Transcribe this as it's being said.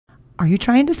Are you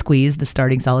trying to squeeze the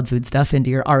starting solid food stuff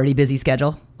into your already busy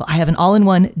schedule? Well, I have an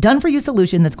all-in-one, done-for-you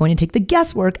solution that's going to take the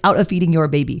guesswork out of feeding your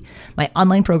baby. My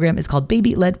online program is called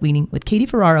Baby-Led Weaning with Katie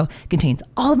Ferraro. It contains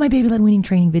all of my baby-led weaning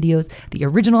training videos, the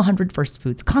original 100 First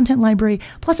Foods content library,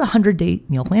 plus a 100-day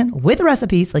meal plan with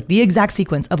recipes, like the exact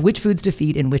sequence of which foods to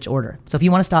feed in which order. So if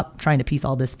you want to stop trying to piece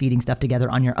all this feeding stuff together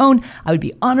on your own, I would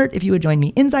be honored if you would join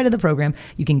me inside of the program.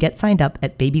 You can get signed up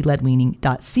at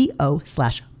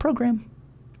babyledweaning.co/program.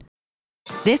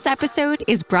 This episode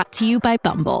is brought to you by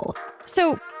Bumble.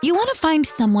 So, you want to find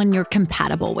someone you're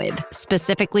compatible with,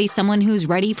 specifically someone who's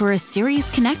ready for a serious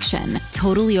connection,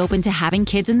 totally open to having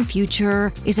kids in the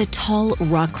future, is a tall,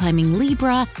 rock-climbing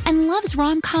Libra, and loves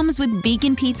rom-coms with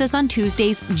vegan pizzas on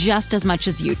Tuesdays just as much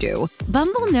as you do.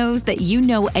 Bumble knows that you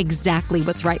know exactly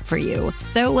what's right for you.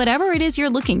 So whatever it is you're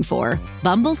looking for,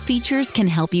 Bumble's features can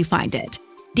help you find it.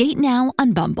 Date now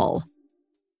on Bumble.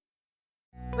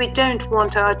 We don't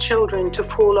want our children to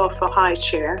fall off a high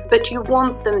chair, but you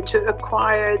want them to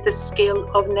acquire the skill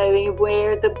of knowing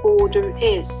where the border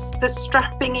is. The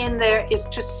strapping in there is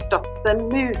to stop them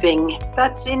moving.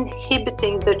 That's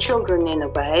inhibiting the children in a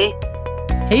way.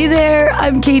 Hey there,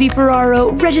 I'm Katie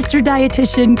Ferraro, registered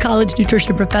dietitian, college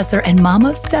nutrition professor, and mom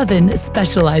of 7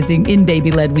 specializing in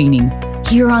baby-led weaning.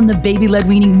 Here on the Baby-Led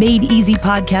Weaning Made Easy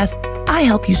podcast, I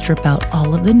help you strip out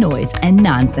all of the noise and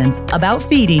nonsense about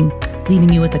feeding,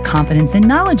 leaving you with the confidence and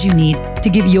knowledge you need to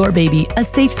give your baby a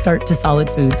safe start to solid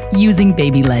foods using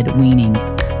baby-led weaning.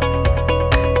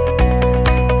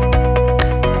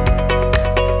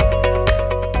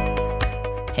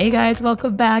 Hey guys,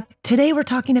 welcome back. Today we're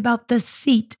talking about the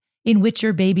seat in which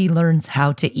your baby learns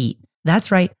how to eat.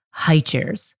 That's right, high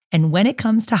chairs. And when it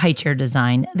comes to high chair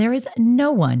design, there is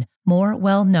no one more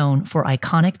well known for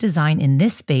iconic design in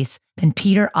this space than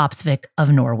Peter Opsvik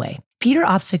of Norway. Peter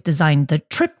Opsvik designed the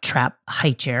Trip Trap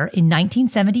high chair in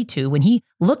 1972 when he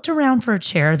looked around for a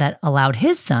chair that allowed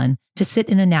his son to sit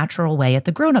in a natural way at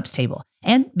the grown-ups table.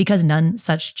 And because none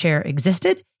such chair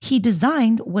existed, he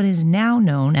designed what is now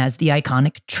known as the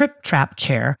iconic Trip Trap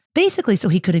chair, basically so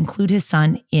he could include his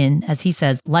son in, as he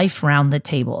says, life round the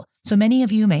table. So many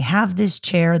of you may have this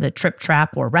chair, the Trip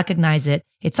Trap, or recognize it.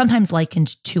 It's sometimes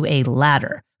likened to a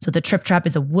ladder. So the Trip Trap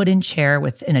is a wooden chair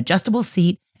with an adjustable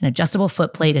seat, an adjustable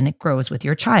foot plate, and it grows with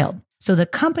your child. So the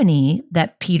company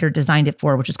that Peter designed it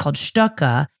for, which is called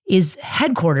Stucke, is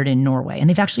headquartered in Norway, and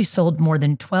they've actually sold more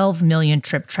than 12 million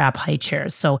Trip Trap high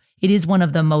chairs. So it is one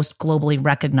of the most globally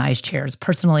recognized chairs.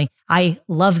 Personally, I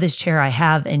love this chair. I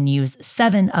have and use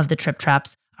 7 of the Trip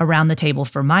Traps around the table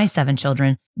for my 7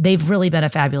 children. They've really been a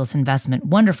fabulous investment.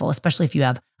 Wonderful, especially if you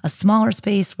have a smaller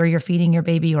space where you're feeding your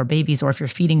baby or babies, or if you're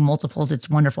feeding multiples, it's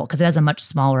wonderful because it has a much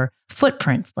smaller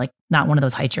footprint, like not one of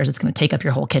those high chairs that's going to take up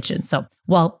your whole kitchen. So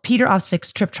while Peter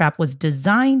Opsvik's Trip Trap was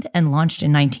designed and launched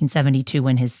in 1972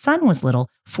 when his son was little,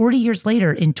 40 years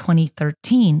later in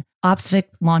 2013, Opsvik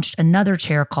launched another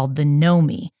chair called the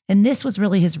Nomi. And this was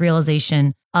really his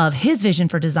realization of his vision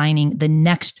for designing the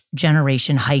next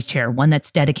generation high chair, one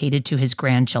that's dedicated to his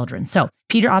grandchildren. So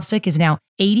Peter Opsvik is now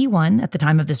 81 at the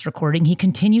time of this recording. He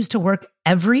continues to work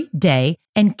every day.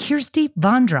 And Kirsti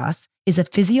Vandras is a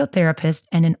physiotherapist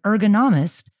and an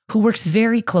ergonomist who works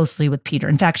very closely with Peter.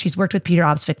 In fact, she's worked with Peter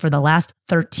Opsvik for the last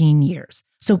 13 years.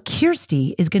 So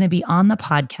Kirsti is going to be on the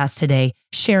podcast today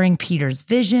sharing Peter's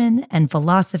vision and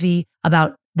philosophy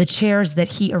about the chairs that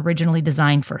he originally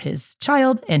designed for his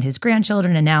child and his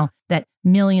grandchildren, and now that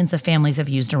millions of families have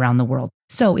used around the world.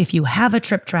 So if you have a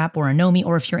Trip Trap or a Nomi,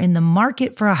 or if you're in the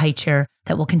market for a high chair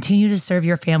that will continue to serve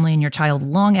your family and your child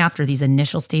long after these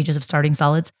initial stages of starting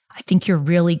solids, I think you're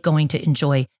really going to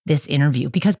enjoy this interview,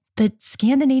 because the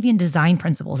Scandinavian design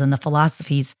principles and the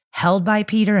philosophies held by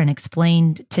Peter and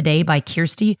explained today by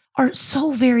Kirsti are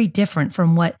so very different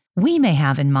from what we may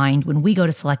have in mind when we go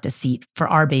to select a seat for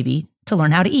our baby to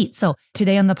learn how to eat. So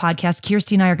today on the podcast,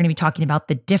 Kirsti and I are going to be talking about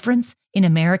the difference in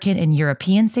American and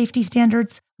European safety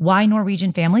standards, why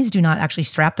Norwegian families do not actually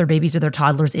strap their babies or their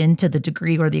toddlers in to the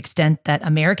degree or the extent that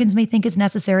Americans may think is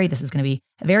necessary. This is going to be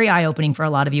very eye-opening for a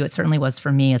lot of you. It certainly was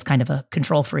for me as kind of a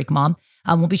control freak mom.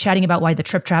 We'll be chatting about why the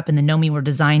Trip Trap and the Nomi were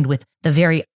designed with the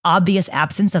very obvious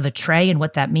absence of a tray and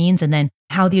what that means, and then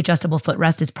how the adjustable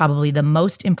footrest is probably the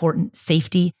most important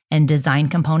safety and design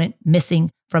component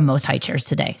missing from most high chairs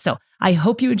today. So I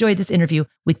hope you enjoyed this interview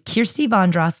with Kirsti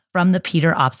Vandras from the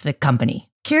Peter Opsvik Company.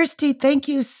 Kirsti, thank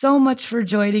you so much for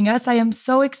joining us. I am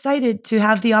so excited to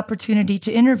have the opportunity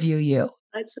to interview you.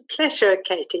 It's a pleasure,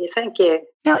 Katie. Thank you.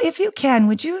 Now, if you can,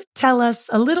 would you tell us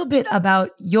a little bit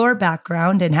about your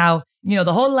background and how,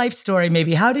 the whole life story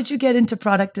maybe? How did you get into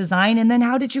product design? And then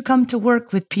how did you come to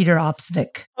work with Peter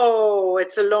Opsvik? Oh,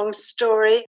 it's a long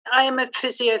story. I am a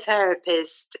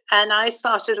physiotherapist, and I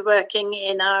started working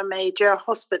in our major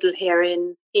hospital here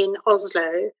in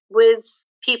Oslo with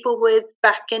people with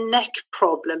back and neck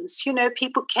problems.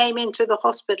 People came into the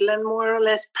hospital and more or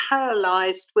less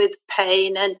paralyzed with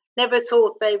pain and never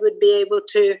thought they would be able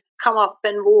to come up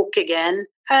and walk again.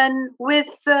 And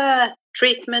with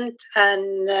treatment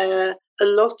and a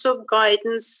lot of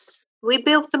guidance, we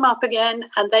built them up again,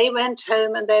 and they went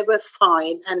home and they were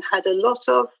fine and had a lot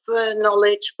of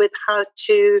knowledge with how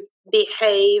to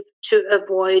behave to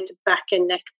avoid back and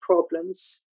neck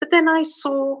problems. But then I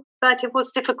saw that it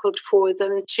was difficult for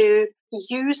them to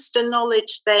use the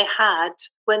knowledge they had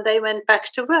when they went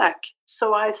back to work.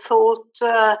 So I thought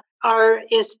our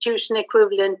institution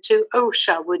equivalent to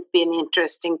OSHA would be an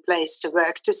interesting place to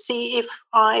work, to see if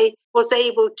I was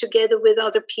able, together with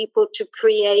other people, to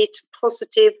create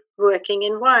positive working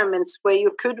environments where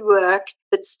you could work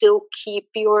but still keep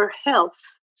your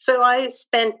health. So I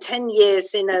spent 10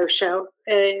 years in OSHA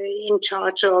in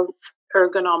charge of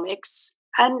ergonomics.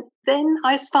 And then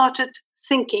I started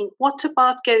thinking, what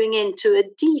about going into a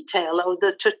detail of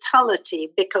the totality?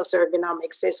 Because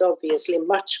ergonomics is obviously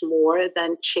much more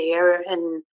than chair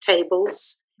and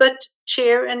tables. But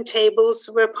chair and tables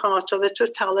were part of a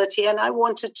totality. And I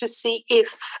wanted to see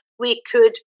if we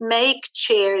could make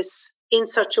chairs in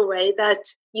such a way that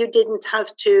you didn't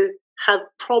have to have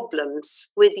problems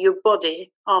with your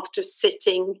body after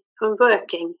sitting and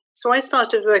working. So I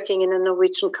started working in a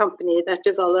Norwegian company that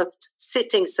developed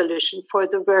sitting solution for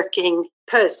the working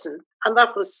person. And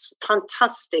that was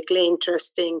fantastically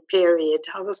interesting period.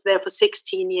 I was there for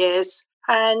 16 years.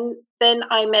 And then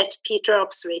I met Peter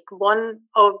Opsvik, one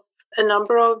of a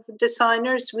number of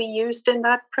designers we used in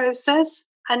that process.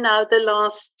 And now the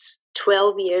last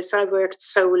 12 years, I worked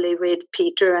solely with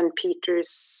Peter and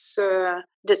Peter's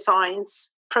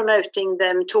designs, promoting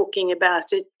them, talking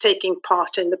about it, taking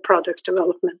part in the product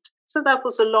development. So that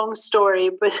was a long story,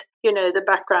 but the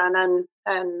background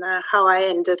and how I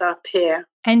ended up here.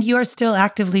 And you're still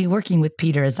actively working with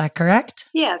Peter, is that correct?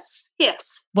 Yes.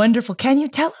 Wonderful. Can you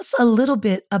tell us a little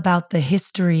bit about the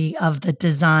history of the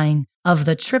design of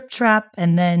the Trip Trap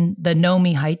and then the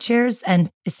Nomi high chairs, and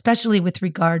especially with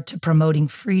regard to promoting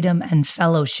freedom and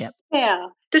fellowship? Yeah.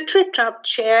 The Trip Trap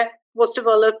chair was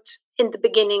developed in the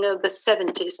beginning of the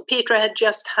 70s. Peter had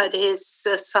just had his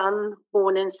son,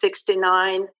 born in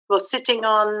 69, was sitting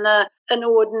on an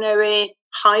ordinary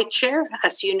high chair.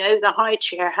 As you know, the high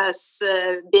chair has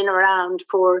been around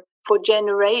for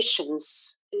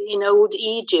generations. In old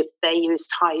Egypt, they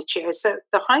used high chairs. So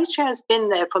the high chair has been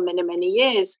there for many, many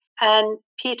years. And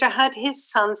Peter had his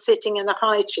son sitting in a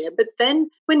high chair. But then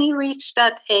when he reached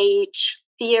that age,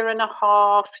 year and a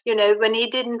half, when he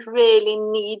didn't really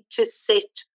need to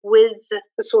sit with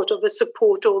a sort of a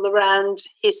support all around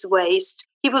his waist,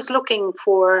 he was looking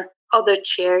for other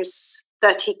chairs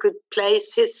that he could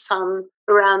place his son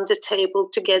around the table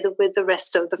together with the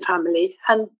rest of the family.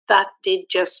 And that did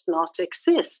just not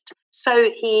exist. So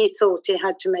he thought he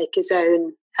had to make his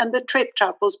own. And the Trip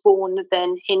Trap was born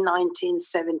then in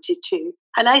 1972.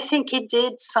 And I think he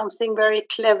did something very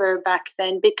clever back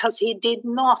then, because he did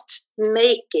not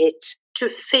make it to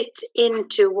fit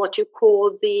into what you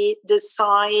call the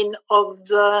design of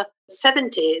the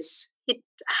 70s. It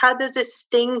had a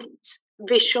distinct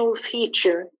visual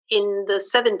feature in the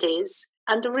 70s.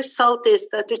 And the result is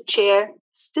that the chair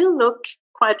still look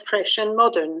quite fresh and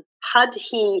modern. Had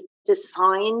he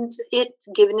designed it,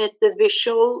 given it the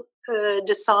visual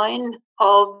design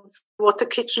of what the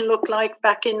kitchen looked like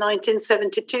back in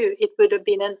 1972, it would have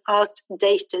been an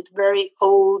outdated, very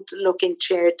old-looking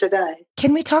chair today.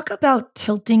 Can we talk about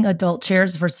tilting adult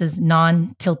chairs versus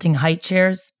non-tilting height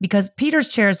chairs? Because Peter's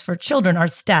chairs for children are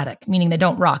static, meaning they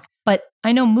don't rock. But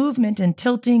I know movement and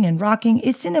tilting and rocking,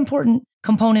 it's an important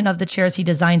component of the chairs he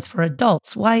designs for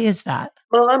adults. Why is that?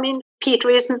 Well, Peter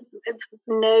isn't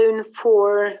known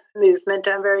for movement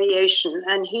and variation,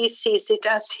 and he sees it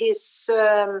as his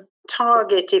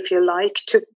target, if you like,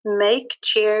 to make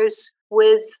chairs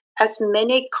with as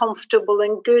many comfortable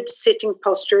and good sitting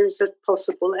postures as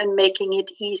possible and making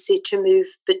it easy to move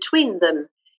between them.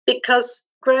 Because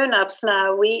grown-ups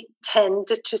now, we tend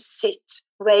to sit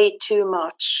way too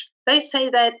much. They say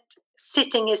that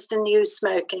sitting is the new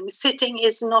smoking. Sitting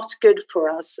is not good for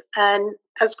us. And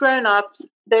as grown-ups,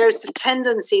 there's a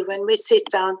tendency when we sit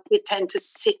down, we tend to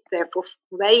sit there for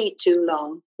way too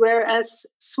long. Whereas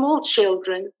small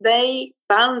children, they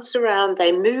bounce around,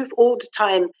 they move all the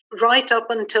time, right up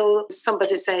until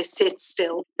somebody says sit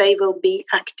still. They will be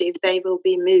active, they will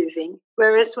be moving.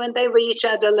 Whereas when they reach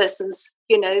adolescence,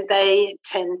 they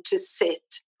tend to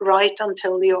sit right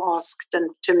until you ask them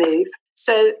to move.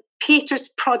 So Peter's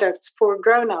products for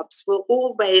grown-ups will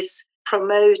always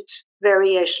promote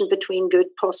variation between good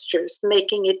postures,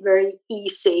 making it very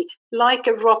easy, like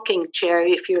a rocking chair,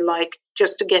 if you like,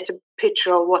 just to get a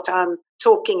picture of what I'm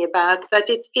talking about, that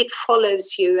it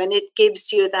follows you and it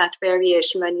gives you that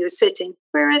variation when you're sitting.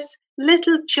 Whereas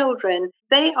little children,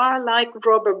 they are like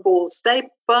rubber balls. They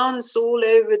bounce all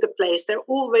over the place. They're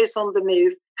always on the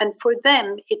move. And for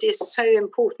them, it is so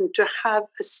important to have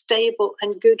a stable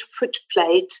and good foot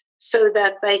plate so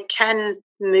that they can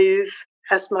move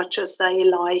as much as they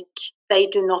like. They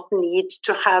do not need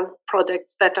to have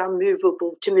products that are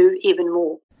movable to move even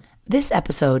more. This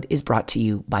episode is brought to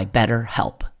you by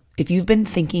BetterHelp. If you've been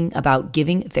thinking about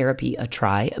giving therapy a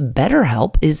try,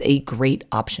 BetterHelp is a great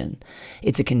option.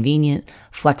 It's a convenient,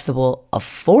 flexible,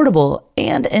 affordable,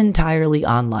 and entirely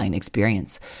online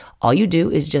experience. All you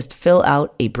do is just fill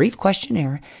out a brief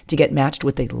questionnaire to get matched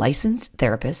with a licensed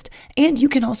therapist, and you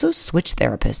can also switch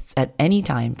therapists at any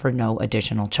time for no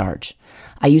additional charge.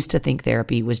 I used to think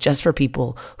therapy was just for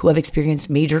people who have experienced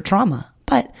major trauma,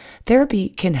 but therapy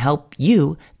can help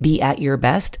you be at your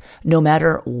best no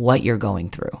matter what you're going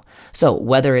through. So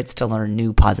whether it's to learn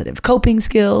new positive coping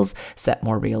skills, set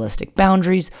more realistic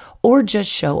boundaries, or just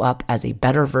show up as a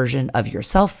better version of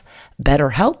yourself,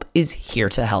 BetterHelp is here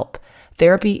to help.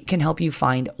 Therapy can help you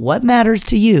find what matters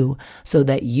to you so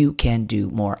that you can do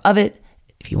more of it.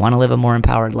 If you want to live a more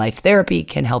empowered life, therapy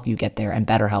can help you get there, and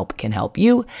BetterHelp can help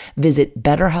you. Visit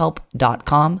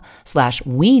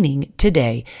betterhelp.com/weaning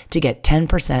today to get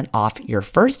 10% off your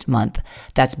first month.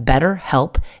 That's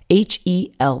BetterHelp,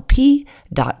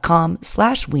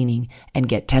 HELP.com/weaning, and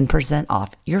get 10%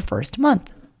 off your first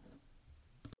month.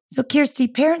 So Kirsty,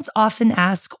 parents often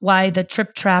ask why the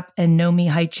Trip Trap and Nomi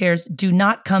high chairs do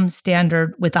not come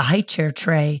standard with a high chair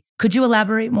tray. Could you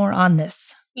elaborate more on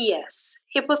this? Yes,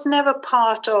 it was never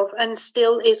part of and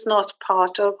still is not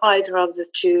part of either of the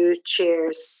two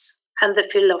chairs and the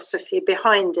philosophy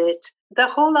behind it. The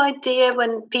whole idea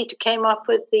when Peter came up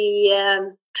with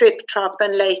the Trip Trap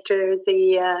and later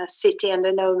the City and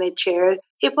the Nomi chair,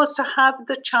 it was to have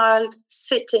the child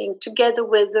sitting together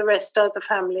with the rest of the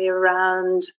family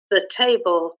around the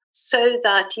table so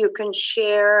that you can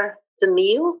share the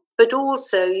meal, but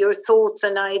also your thoughts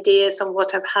and ideas on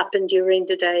what have happened during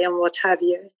the day and what have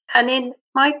you. And in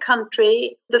my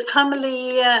country, the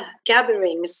family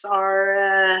gatherings are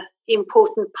an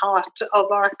important part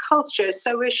of our culture.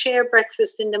 So we share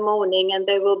breakfast in the morning and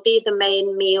there will be the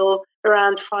main meal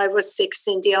around 5 or 6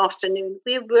 in the afternoon.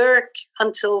 We work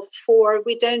until 4.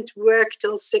 We don't work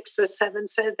till 6 or 7.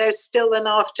 So there's still an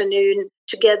afternoon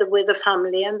together with the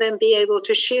family, and then be able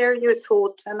to share your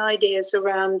thoughts and ideas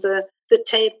around the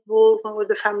table or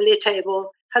the family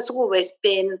table has always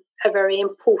been a very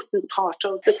important part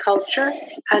of the culture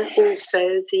and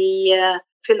also the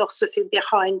philosophy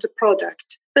behind the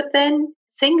product. But then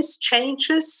things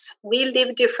changes. We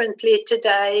live differently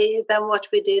today than what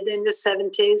we did in the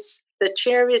 70s. The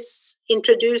chair is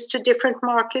introduced to different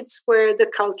markets where the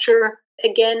culture,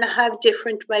 again, have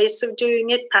different ways of doing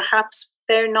it. Perhaps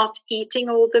they're not eating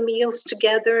all the meals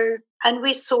together. And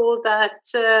we saw that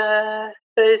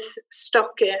both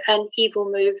Stokke and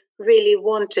Evomove really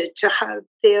wanted to have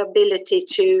the ability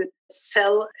to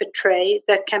sell a tray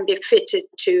that can be fitted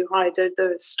to either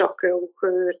the Stokke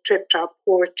or Trip Trap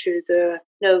or to the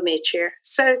Nomi chair.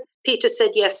 So Peter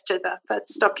said yes to that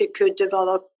Stokke could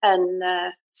develop and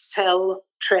sell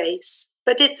trays.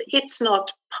 But it's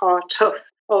not part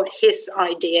of his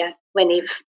idea when he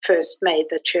first made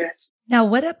the chairs. Now,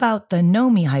 what about the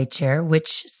Nomi high chair,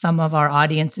 which some of our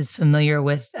audience is familiar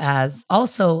with as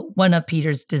also one of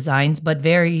Peter's designs, but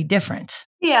very different?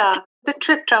 Yeah, the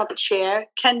Trip Trap chair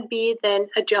can be then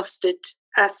adjusted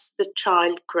as the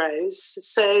child grows.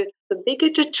 So the bigger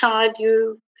the child,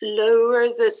 you lower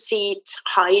the seat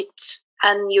height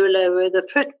and you lower the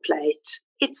foot plate.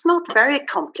 It's not very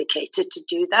complicated to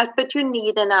do that, but you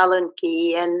need an Allen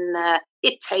key and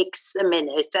it takes a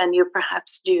minute and you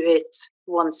perhaps do it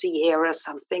once a year or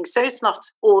something. So it's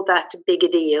not all that big a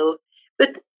deal.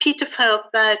 But Peter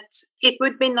felt that it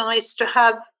would be nice to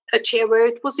have a chair where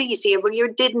it was easier, where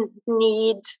you didn't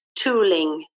need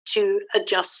tooling to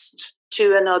adjust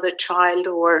to another child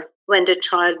or when the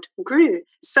child grew.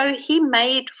 So he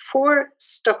made for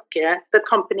Stokke, the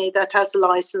company that has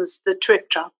licensed the Trip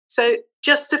Trap. So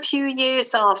just a few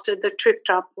years after the Trip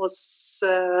Trap was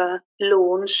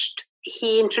launched,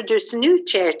 he introduced a new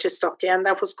chair to Stokke, and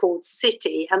that was called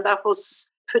City, and that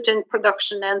was put in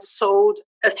production and sold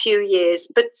a few years.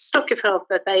 But Stokke felt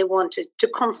that they wanted to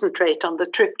concentrate on the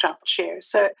Trip Trap chair.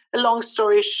 So a long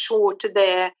story short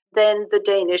there, then the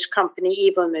Danish company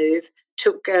Evomove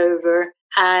took over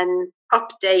and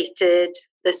updated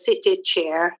the City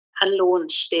Chair and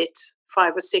launched it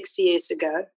 5 or 6 years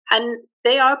ago. And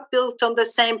they are built on the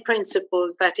same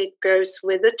principles, that it grows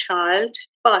with the child,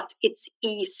 but it's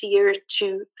easier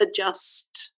to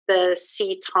adjust the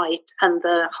seat height and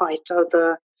the height of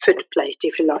the footplate,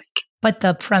 if you like. But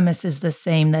the premise is the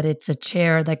same, that it's a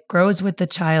chair that grows with the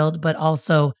child, but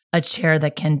also a chair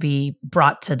that can be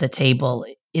brought to the table.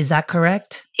 Is that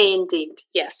correct? Indeed,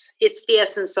 yes. It's the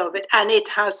essence of it. And it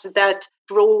has that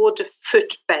broad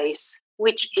foot base,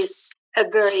 which is a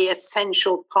very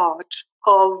essential part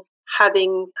of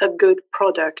having a good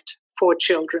product for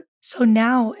children. So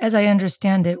now, as I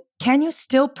understand it, can you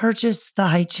still purchase the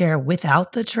high chair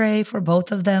without the tray for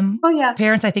both of them? Oh, yeah.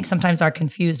 Parents, I think, sometimes are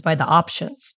confused by the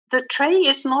options. The tray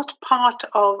is not part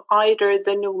of either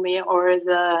the Noomi or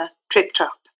the Trip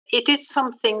Trap. It is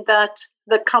something that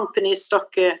the company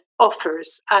Stokke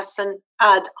offers as an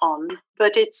add-on,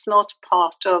 but it's not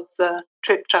part of the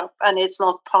Trip Trap, and it's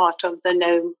not part of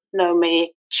the Noomi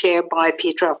chair by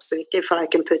Peter Upsick, if I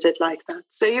can put it like that.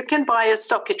 So you can buy a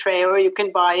Stokke tray or you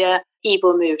can buy a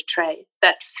Evomove tray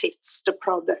that fits the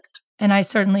product. And I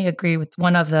certainly agree with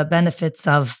one of the benefits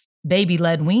of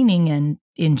baby-led weaning and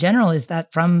in general is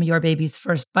that from your baby's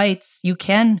first bites, you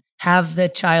can have the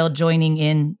child joining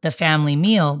in the family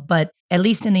meal. But at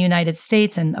least in the United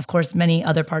States, and of course, many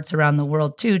other parts around the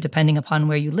world too, depending upon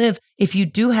where you live, if you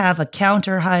do have a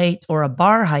counter height or a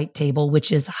bar height table,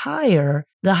 which is higher,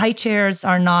 the high chairs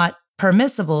are not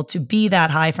permissible to be that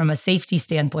high from a safety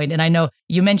standpoint. And I know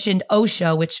you mentioned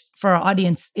OSHA, which for our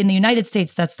audience in the United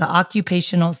States, that's the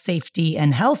Occupational Safety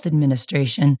and Health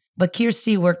Administration. But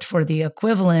Kirsti worked for the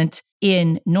equivalent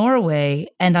in Norway.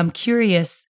 And I'm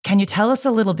curious, can you tell us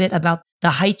a little bit about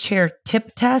the high chair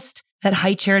tip test that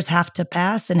high chairs have to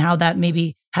pass and how that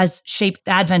maybe has shaped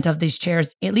the advent of these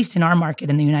chairs, at least in our market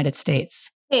in the United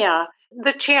States? Yeah.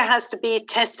 The chair has to be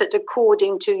tested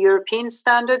according to European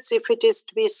standards if it is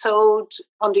to be sold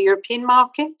on the European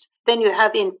market. Then you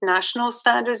have international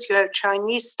standards, you have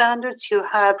Chinese standards, you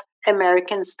have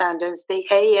American standards, the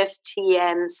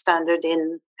ASTM standard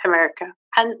in America.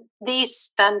 And these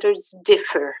standards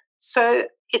differ. So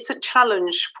it's a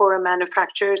challenge for a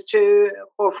manufacturer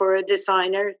or for a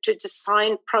designer to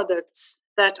design products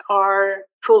that are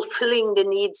fulfilling the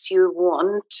needs you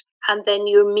want, and then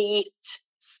you meet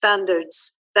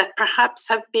standards that perhaps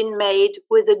have been made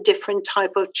with a different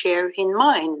type of chair in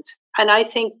mind. And I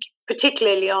think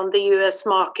particularly on the US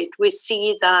market, we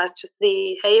see that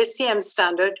the ASTM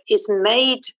standard is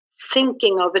made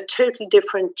thinking of a totally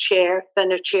different chair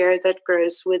than a chair that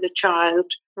grows with a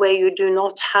child, where you do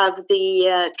not have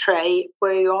the tray,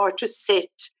 where you are to sit,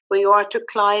 where you are to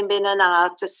climb in and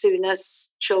out as soon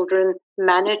as children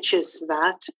manages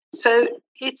that. So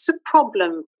it's a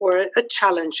problem, or a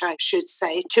challenge, I should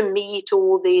say, to meet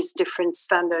all these different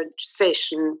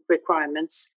standardization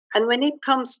requirements. And when it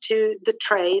comes to the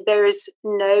tray, there is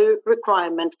no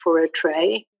requirement for a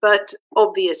tray, but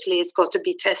obviously it's got to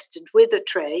be tested with a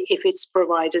tray if it's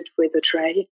provided with a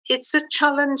tray. It's a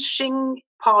challenging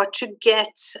part to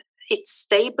get it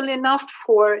stable enough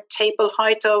for table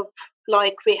height of,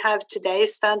 like we have today,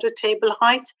 standard table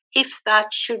height. If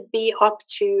that should be up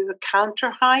to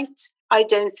counter height, I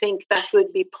don't think that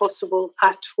would be possible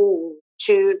at all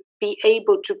to be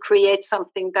able to create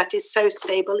something that is so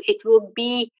stable. It will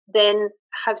be then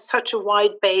have such a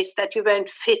wide base that you won't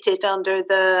fit it under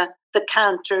the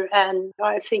counter. And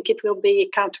I think it will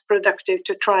be counterproductive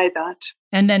to try that.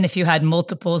 And then if you had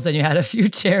multiples and you had a few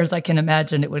chairs, I can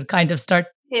imagine it would kind of start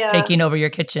taking over your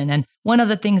kitchen. And one of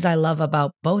the things I love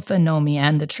about both the Noomi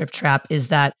and the Trip Trap is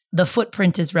that the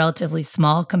footprint is relatively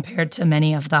small compared to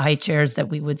many of the high chairs that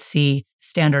we would see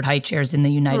standard high chairs in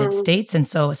the United States. And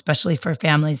so especially for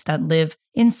families that live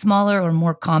in smaller or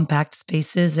more compact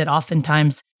spaces, it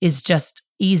oftentimes is just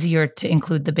easier to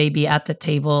include the baby at the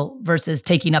table versus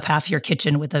taking up half your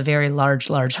kitchen with a very large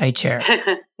high chair.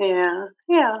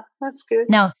 Yeah, that's good.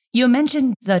 Now, you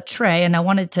mentioned the tray, and I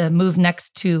wanted to move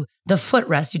next to the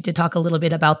footrest. You did talk a little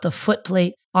bit about the foot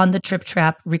plate on the Trip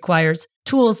Trap requires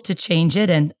tools to change it.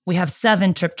 And we have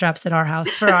 7 Trip Traps at our house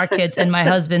for our kids. And my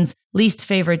husband's least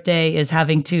favorite day is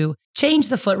having to change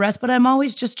the footrest. But I'm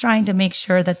always just trying to make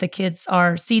sure that the kids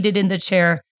are seated in the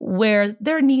chair where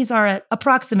their knees are at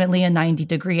approximately a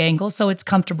 90-degree angle, so it's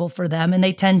comfortable for them. And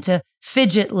they tend to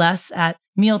fidget less at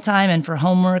mealtime and for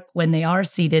homework when they are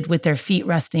seated with their feet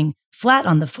resting flat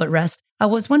on the footrest. I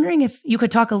was wondering if you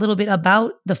could talk a little bit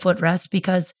about the footrest,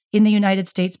 because in the United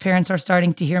States, parents are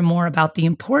starting to hear more about the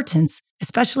importance,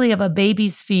 especially of a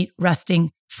baby's feet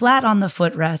resting flat on the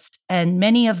footrest. And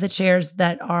many of the chairs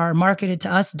that are marketed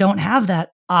to us don't have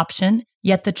that option.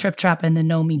 yet the Trip Trap and the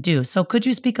Nomi do. So could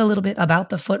you speak a little bit about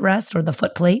the footrest or the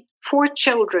foot plate? For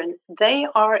children, they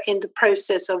are in the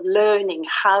process of learning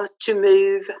how to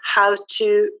move, how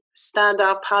to stand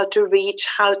up, how to reach,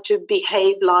 how to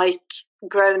behave like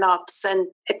grown-ups, and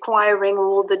acquiring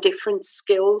all the different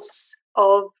skills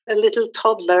of a little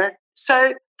toddler.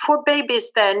 So for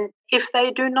babies then, if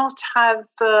they do not have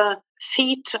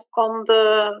feet on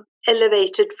the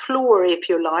elevated floor, if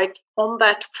you like, on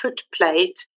that foot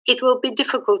plate, it will be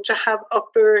difficult to have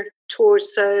upper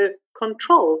torso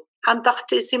control. And that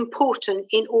is important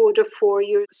in order for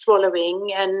your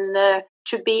swallowing and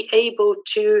to be able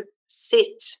to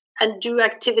sit and do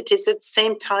activities at the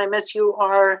same time as you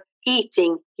are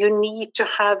eating. You need to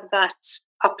have that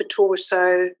upper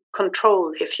torso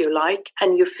control, if you like,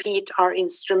 and your feet are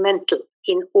instrumental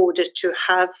in order to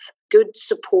have good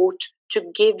support to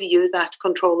give you that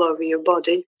control over your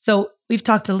body. So we've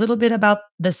talked a little bit about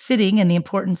the sitting and the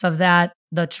importance of that,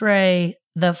 the tray,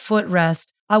 the footrest.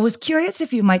 I was curious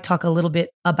if you might talk a little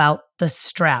bit about the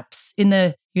straps. In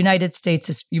the United States,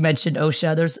 as you mentioned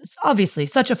OSHA, there's obviously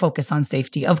such a focus on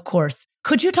safety, of course.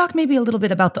 Could you talk maybe a little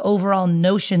bit about the overall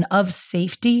notion of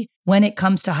safety when it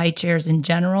comes to high chairs in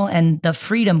general and the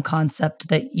freedom concept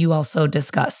that you also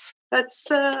discuss? That's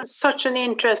such an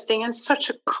interesting and such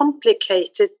a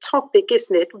complicated topic,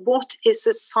 isn't it? What is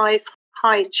a safe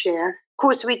high chair? Of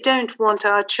course, we don't want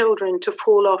our children to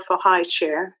fall off a high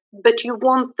chair, but you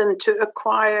want them to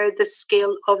acquire the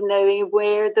skill of knowing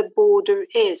where the border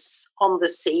is on the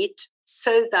seat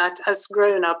so that as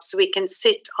grown-ups we can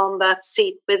sit on that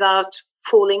seat without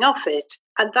falling off it.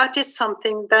 And that is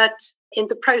something that in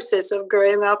the process of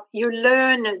growing up, you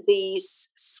learn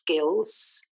these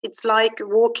skills. It's like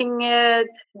walking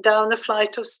down a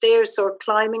flight of stairs or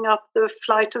climbing up the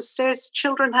flight of stairs.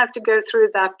 Children have to go through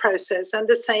that process. And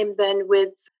the same then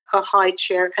with a high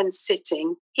chair and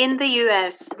sitting. In the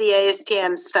US, the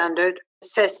ASTM standard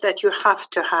says that you have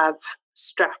to have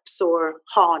straps or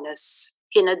harness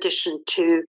in addition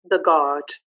to the guard.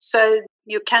 So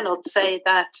you cannot say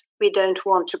that we don't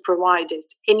want to provide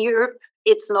it. In Europe,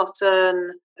 it's not a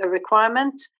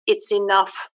requirement. It's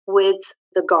enough with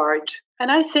the guard.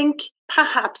 And I think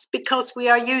perhaps because we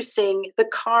are using the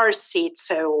car seat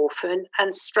so often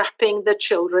and strapping the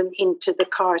children into the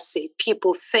car seat,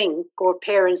 people think, or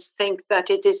parents think, that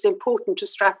it is important to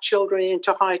strap children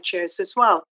into high chairs as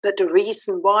well. But the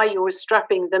reason why you're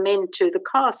strapping them into the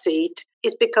car seat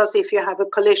is because if you have a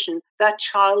collision, that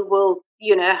child will,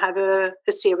 have a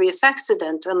serious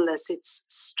accident unless it's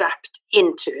strapped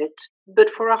into it.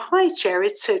 But for a high chair,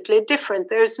 it's totally different.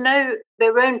 They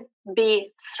won't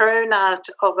be thrown out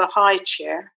of a high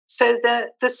chair. So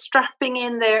the strapping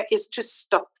in there is to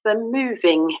stop them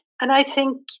moving. And I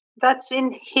think that's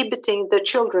inhibiting the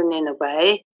children in a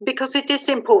way, because it is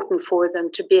important for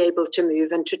them to be able to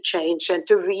move and to change and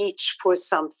to reach for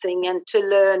something and to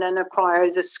learn and acquire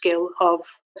the skill of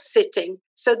sitting.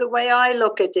 So the way I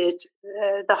look at it,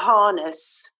 the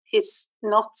harness is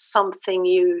not something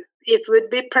it would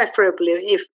be preferable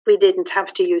if we didn't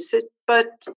have to use it.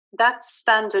 But that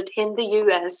standard in the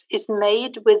US is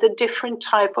made with a different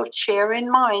type of chair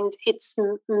in mind. It's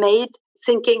made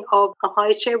thinking of a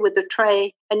high chair with a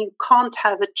tray, and you can't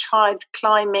have a child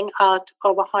climbing out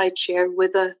of a high chair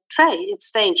with a tray. It's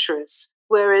dangerous.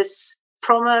 Whereas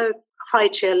from a high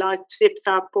chair like Trip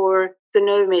Trap or the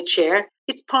Nomi chair,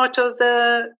 it's part of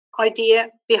the idea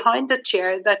behind the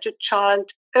chair that a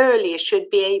child early should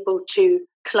be able to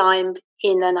climb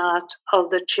in and out of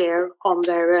the chair on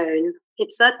their own.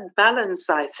 It's that balance,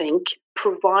 I think,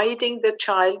 providing the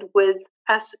child with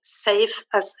as safe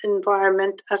as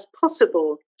environment as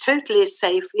possible. Totally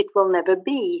safe it will never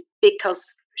be,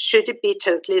 because should it be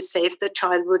totally safe, the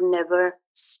child would never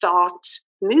start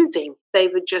moving. They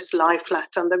would just lie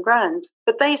flat on the ground.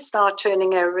 But they start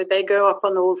turning over, they go up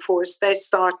on all fours, they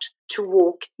start to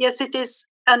walk. Yes, it is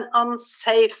an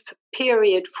unsafe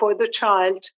period for the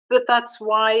child, but that's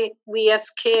why we as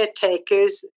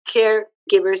caregivers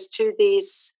to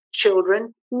these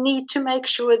children need to make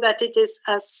sure that it is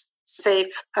as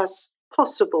safe as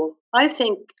possible. I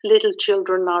think little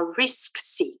children are risk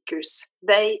seekers.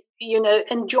 They,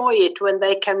 enjoy it when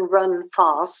they can run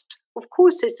fast. Of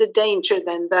course, it's a danger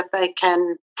then that they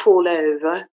can fall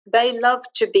over. They love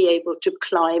to be able to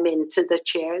climb into the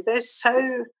chair. They're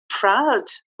so proud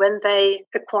when they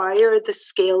acquire the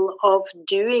skill of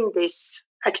doing these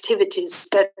activities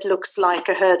that looks like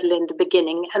a hurdle in the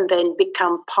beginning and then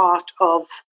become part of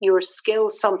your skill,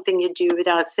 something you do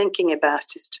without thinking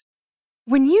about it.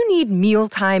 When you need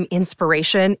mealtime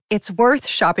inspiration, it's worth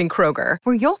shopping Kroger,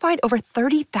 where you'll find over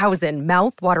 30,000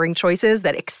 mouth-watering choices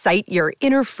that excite your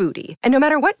inner foodie. And no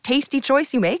matter what tasty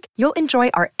choice you make, you'll enjoy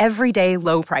our everyday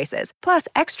low prices, plus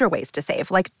extra ways to save,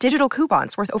 like digital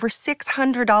coupons worth over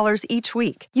 $600 each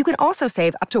week. You can also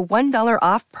save up to $1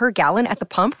 off per gallon at the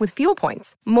pump with fuel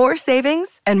points. More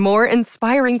savings and more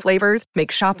inspiring flavors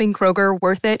make shopping Kroger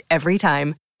worth it every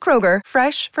time. Kroger,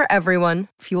 fresh for everyone.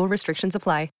 Fuel restrictions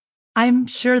apply. I'm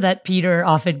sure that Peter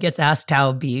often gets asked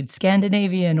how being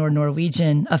Scandinavian or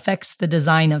Norwegian affects the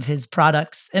design of his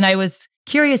products. And I was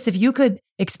curious if you could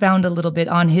expound a little bit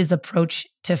on his approach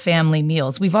to family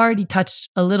meals. We've already touched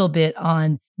a little bit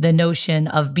on the notion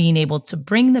of being able to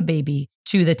bring the baby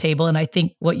to the table. And I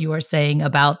think what you are saying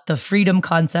about the freedom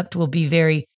concept will be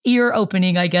very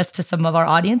ear-opening, I guess, to some of our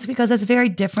audience, because it's very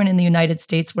different in the United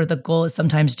States, where the goal is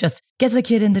sometimes just get the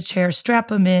kid in the chair,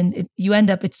 strap him in. You end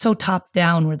up, it's so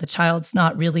top-down where the child's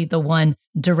not really the one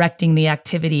directing the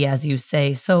activity, as you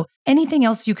say. So anything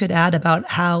else you could add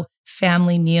about how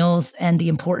family meals and the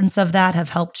importance of that have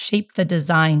helped shape the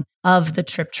design of the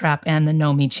Trip Trap and the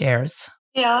Nomi chairs?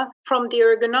 Yeah, from the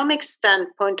ergonomic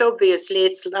standpoint, obviously,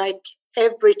 it's like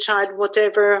every child,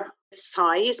 whatever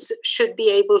size, should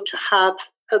be able to have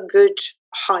a good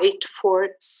height for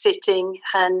sitting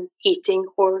and eating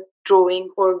or drawing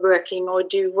or working or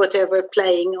do whatever,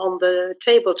 playing on the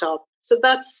tabletop. So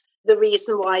that's the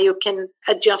reason why you can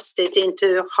adjust it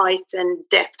into height and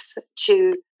depth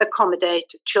to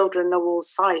accommodate children of all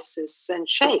sizes and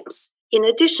shapes. In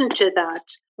addition to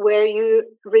that, where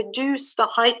you reduce the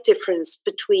height difference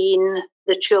between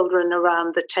the children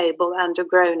around the table and the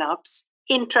grown-ups,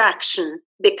 interaction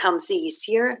becomes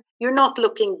easier. You're not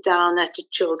looking down at the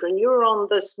children. You're on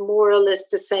this more or less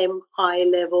the same eye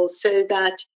level so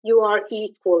that you are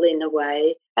equal in a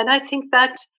way. And I think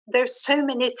that there's so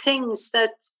many things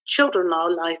that children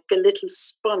are like a little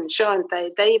sponge, aren't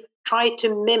they? They try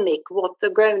to mimic what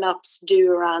the grown-ups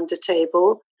do around the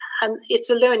table. And it's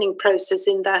a learning process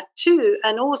in that too.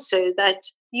 And also that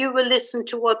you will listen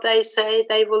to what they say,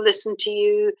 they will listen to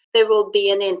you, there will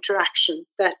be an interaction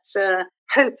that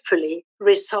hopefully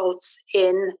results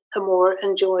in a more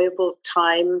enjoyable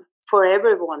time for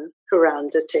everyone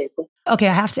around the table. Okay,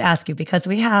 I have to ask you, because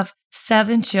we have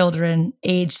 7 children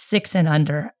aged 6 and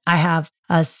under. I have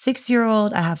a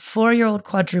 6-year-old, I have 4-year-old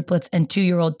quadruplets and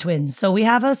 2-year-old twins. So we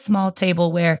have a small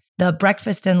table where the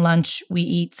breakfast and lunch we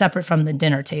eat separate from the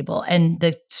dinner table. And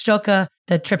the Stroka,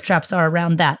 the Trip Traps are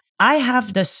around that. I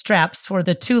have the straps for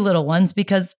the 2 little ones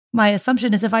because my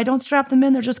assumption is if I don't strap them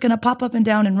in, they're just going to pop up and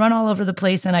down and run all over the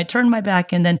place. And I turn my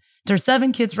back and then there's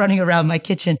 7 kids running around my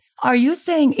kitchen. Are you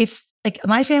saying if like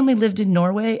my family lived in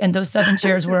Norway and those 7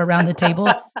 chairs were around the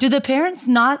table, do the parents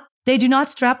they do not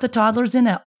strap the toddlers in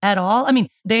at all? I mean,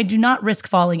 they do not risk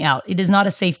falling out. It is not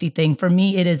a safety thing. For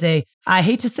me, it is I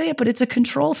hate to say it, but it's a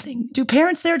control thing. Do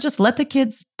parents there just let the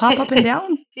kids pop up and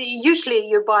down? Usually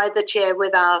you buy the chair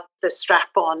without the strap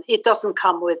on. It doesn't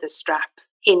come with a strap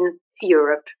in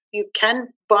Europe. You can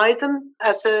buy them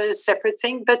as a separate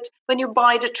thing, but when you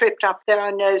buy the Trip Trap, there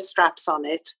are no straps on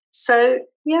it. So,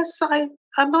 yes,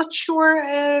 I'm not sure.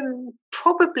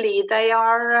 Probably they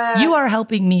are. You are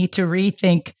helping me to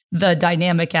rethink the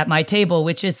dynamic at my table,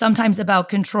 which is sometimes about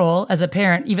control as a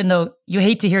parent, even though you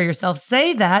hate to hear yourself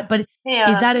say that. But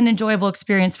Is that an enjoyable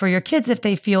experience for your kids if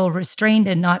they feel restrained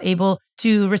and not able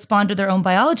to respond to their own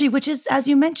biology, which is, as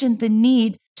you mentioned, the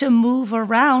need to move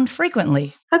around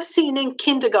frequently? I've seen in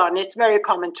kindergarten, it's very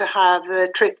common to have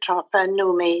Trip Trap and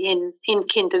Nomi in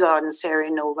kindergartens here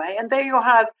in Norway. And there you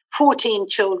have 14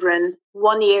 children,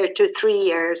 1 year to 3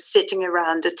 years, sitting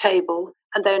around a table,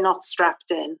 and they're not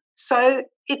strapped in. So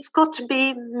it's got to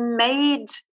be made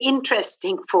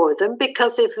interesting for them,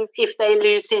 because if they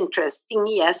lose interest,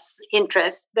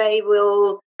 they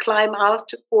will climb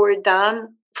out or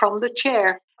down from the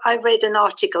chair. I read an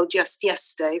article just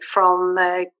yesterday from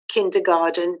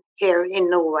kindergarten here in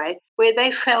Norway, where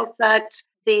they felt that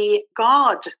the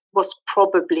guard was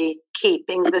probably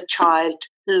keeping the child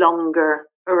longer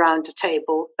around the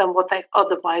table than what they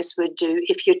otherwise would do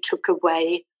if you took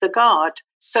away the guard.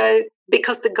 So,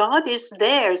 because the guard is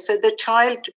there, so the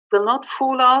child will not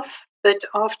fall off, but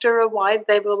after a while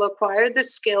they will acquire the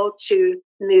skill to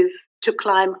move, to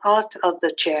climb out of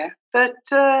the chair. But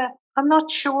I'm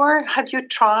not sure. Have you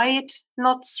tried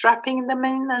not strapping them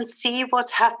in and see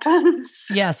what happens?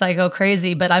 Yes, I go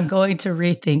crazy, but I'm going to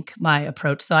rethink my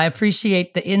approach. So I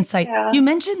appreciate the insight. Yeah. You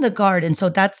mentioned the guard. And so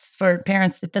that's for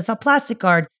parents, that's a plastic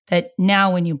guard that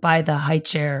now when you buy the high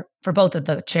chair, for both of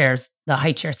the chairs, the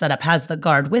high chair setup has the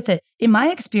guard with it. In my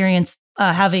experience,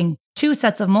 having 2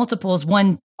 sets of multiples,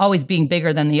 one always being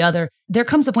bigger than the other, there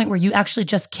comes a point where you actually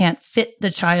just can't fit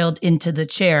the child into the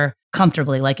chair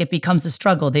comfortably. Like it becomes a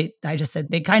struggle. I just said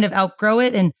they kind of outgrow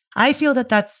it. And I feel that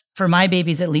that's for my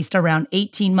babies, at least around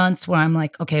 18 months where I'm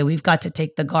like, okay, we've got to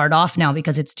take the guard off now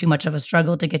because it's too much of a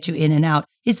struggle to get you in and out.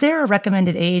 Is there a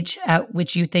recommended age at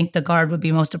which you think the guard would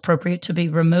be most appropriate to be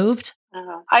removed?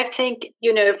 I think,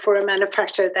 for a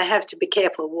manufacturer, they have to be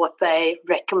careful what they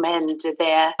recommend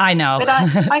there. I know. But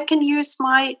I can use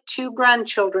my 2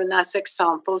 grandchildren as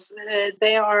examples.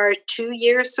 They are 2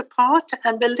 years apart.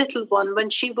 And the little one, when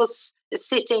she was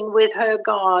sitting with her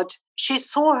guard, she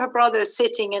saw her brother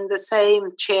sitting in the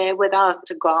same chair without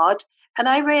a guard. And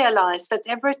I realized that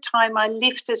every time I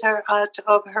lifted her out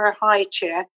of her high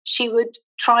chair, she would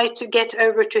try to get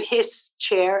over to his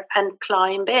chair and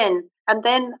climb in. And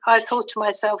then I thought to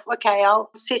myself, okay,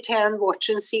 I'll sit here and watch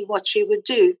and see what she would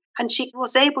do. And she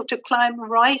was able to climb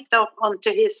right up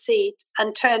onto his seat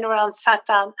and turn around, sat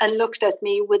down and looked at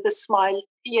me with a smile,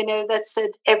 that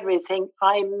said everything.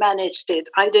 I managed it.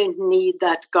 I don't need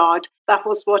that guard. That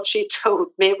was what she told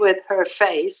me with her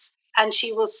face. And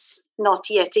she was not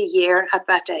yet a year at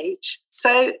that age.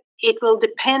 So it will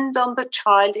depend on the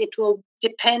child. It will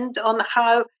depend on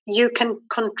how you can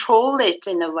control it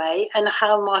in a way and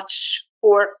how much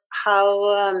or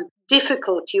how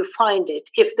difficult you find it.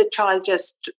 If the child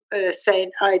just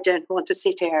said, I don't want to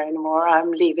sit here anymore,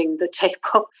 I'm leaving the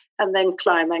table, and then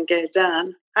climb and go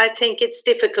down. I think it's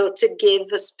difficult to give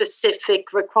a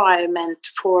specific requirement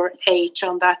for age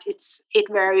on that. It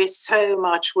varies so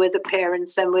much with the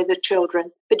parents and with the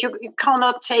children. But you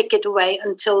cannot take it away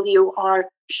until you are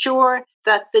sure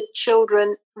that the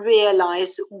children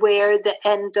realize where the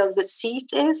end of the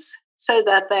seat is so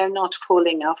that they're not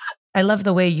falling off. I love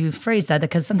the way you phrase that,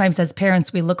 because sometimes as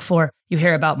parents, you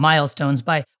hear about milestones.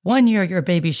 By 1 year, your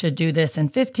baby should do this,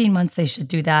 and 15 months, they should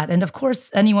do that. And of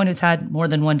course, anyone who's had more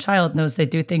than one child knows they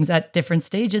do things at different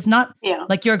stages. Not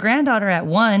like your granddaughter at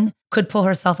 1 could pull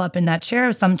herself up in that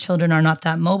chair. Some children are not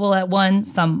that mobile at 1.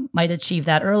 Some might achieve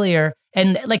that earlier.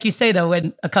 And like you say, though,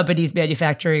 when a company's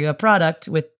manufacturing a product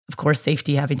with, of course,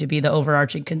 safety having to be the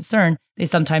overarching concern, they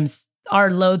sometimes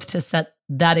are loath to set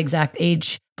that exact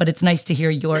age. But it's nice to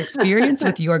hear your experience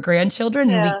with your grandchildren.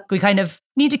 Yeah. And we kind of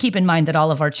need to keep in mind that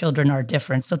all of our children are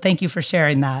different. So thank you for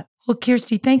sharing that. Well,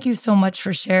 Kirsty, thank you so much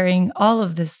for sharing all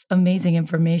of this amazing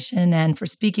information and for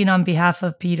speaking on behalf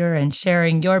of Peter and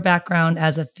sharing your background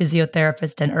as a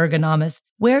physiotherapist and ergonomist.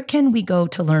 Where can we go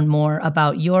to learn more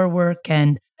about your work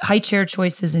and high chair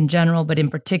choices in general, but in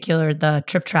particular the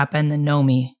Trip Trap and the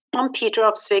Nomi? On Peter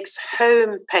Opsvik's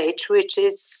homepage, which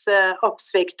is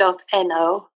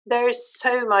opsvik.no, there is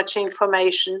so much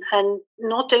information, and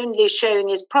not only showing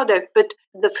his product, but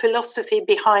the philosophy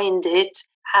behind it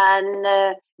and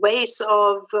ways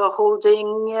of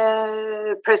holding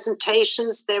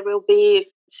presentations. There will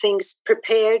be things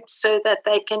prepared so that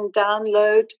they can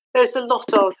download. There's a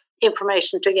lot of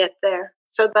information to get there.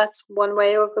 So that's one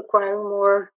way of acquiring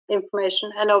more information.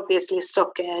 And obviously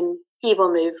Stokke and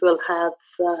Evomove will have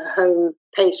a home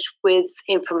page with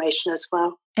information as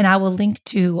well. And I will link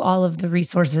to all of the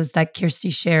resources that Kirsty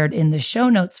shared in the show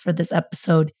notes for this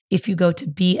episode if you go to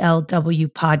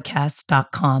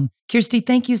blwpodcast.com. Kirsty,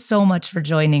 thank you so much for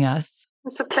joining us.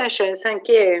 It's a pleasure. Thank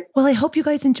you. Well, I hope you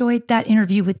guys enjoyed that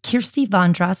interview with Kirsty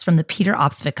Vandras from the Peter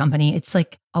Opsvik Company. It's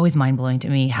like always mind-blowing to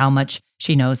me how much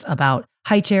she knows about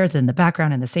high chairs and the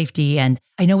background and the safety. And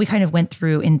I know we kind of went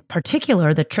through, in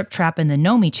particular, the Trip Trap and the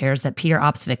Nomi chairs that Peter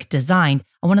Opsvik designed.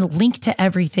 I want to link to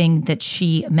everything that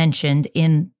she mentioned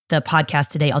in the podcast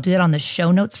today. I'll do that on the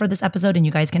show notes for this episode, and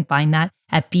you guys can find that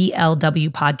at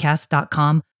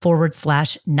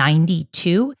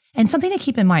blwpodcast.com/92. And something to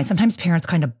keep in mind, sometimes parents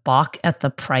kind of balk at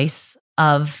the price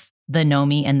of the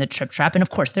Nomi and the Trip Trap. And of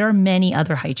course, there are many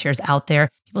other high chairs out there.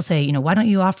 People say, why don't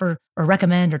you offer or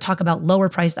recommend or talk about lower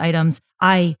priced items?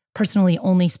 I personally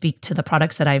only speak to the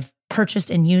products that I've purchased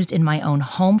and used in my own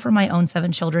home for my own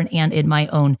 7 children and in my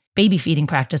own baby feeding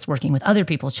practice working with other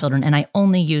people's children. And I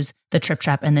only use the Trip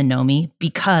Trap and the Nomi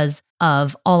because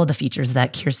of all of the features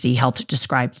that Kirsty helped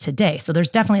describe today. So there's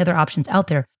definitely other options out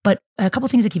there. But a couple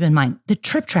things to keep in mind. The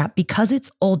Trip Trap, because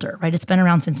it's older, right? It's been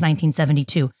around since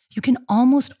 1972. You can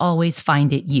almost always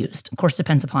find it used. Of course,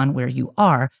 depends upon where you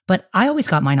are. But I always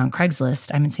got mine on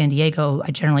Craigslist. I'm in San Diego.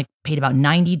 I generally paid about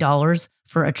 $90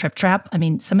 for a Trip Trap. I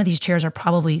mean, some of these chairs are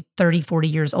probably 30, 40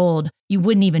 years old. You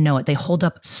wouldn't even know it. They hold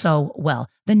up so well.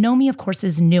 The Nomi, of course,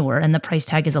 is newer and the price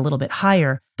tag is a little bit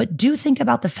higher. But do think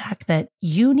about the fact that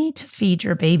you need to feed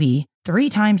your baby 3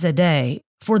 times a day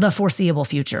for the foreseeable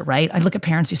future, right? I look at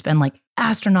parents who spend like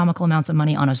astronomical amounts of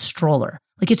money on a stroller.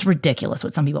 Like it's ridiculous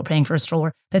what some people are paying for a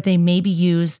stroller that they maybe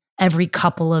use every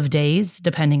couple of days,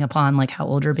 depending upon like how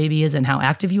old your baby is and how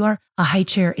active you are, a high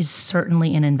chair is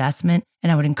certainly an investment.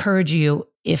 And I would encourage you,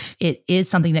 if it is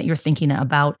something that you're thinking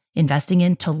about investing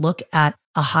in, to look at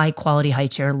a high quality high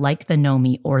chair like the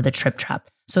Nomi or the Trip Trap.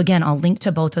 So again, I'll link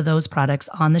to both of those products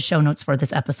on the show notes for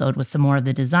this episode with some more of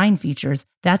the design features.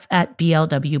 That's at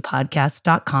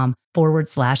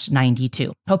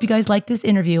blwpodcast.com/92. Hope you guys like this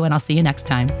interview, and I'll see you next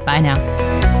time. Bye now.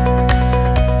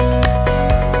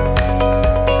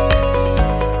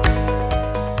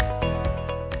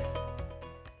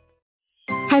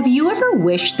 Have you ever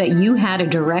wished that you had a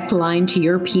direct line to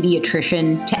your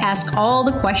pediatrician to ask all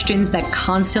the questions that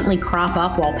constantly crop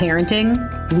up while parenting?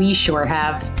 We sure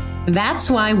have. That's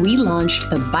why we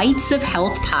launched the Bites of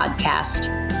Health podcast.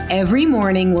 Every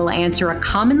morning, we'll answer a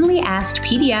commonly asked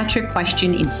pediatric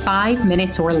question in 5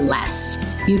 minutes or less.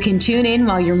 You can tune in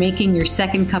while you're making your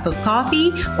second cup of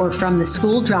coffee or from the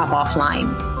school drop-off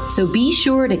line. So be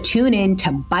sure to tune in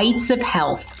to Bites of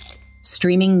Health,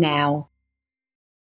 streaming now.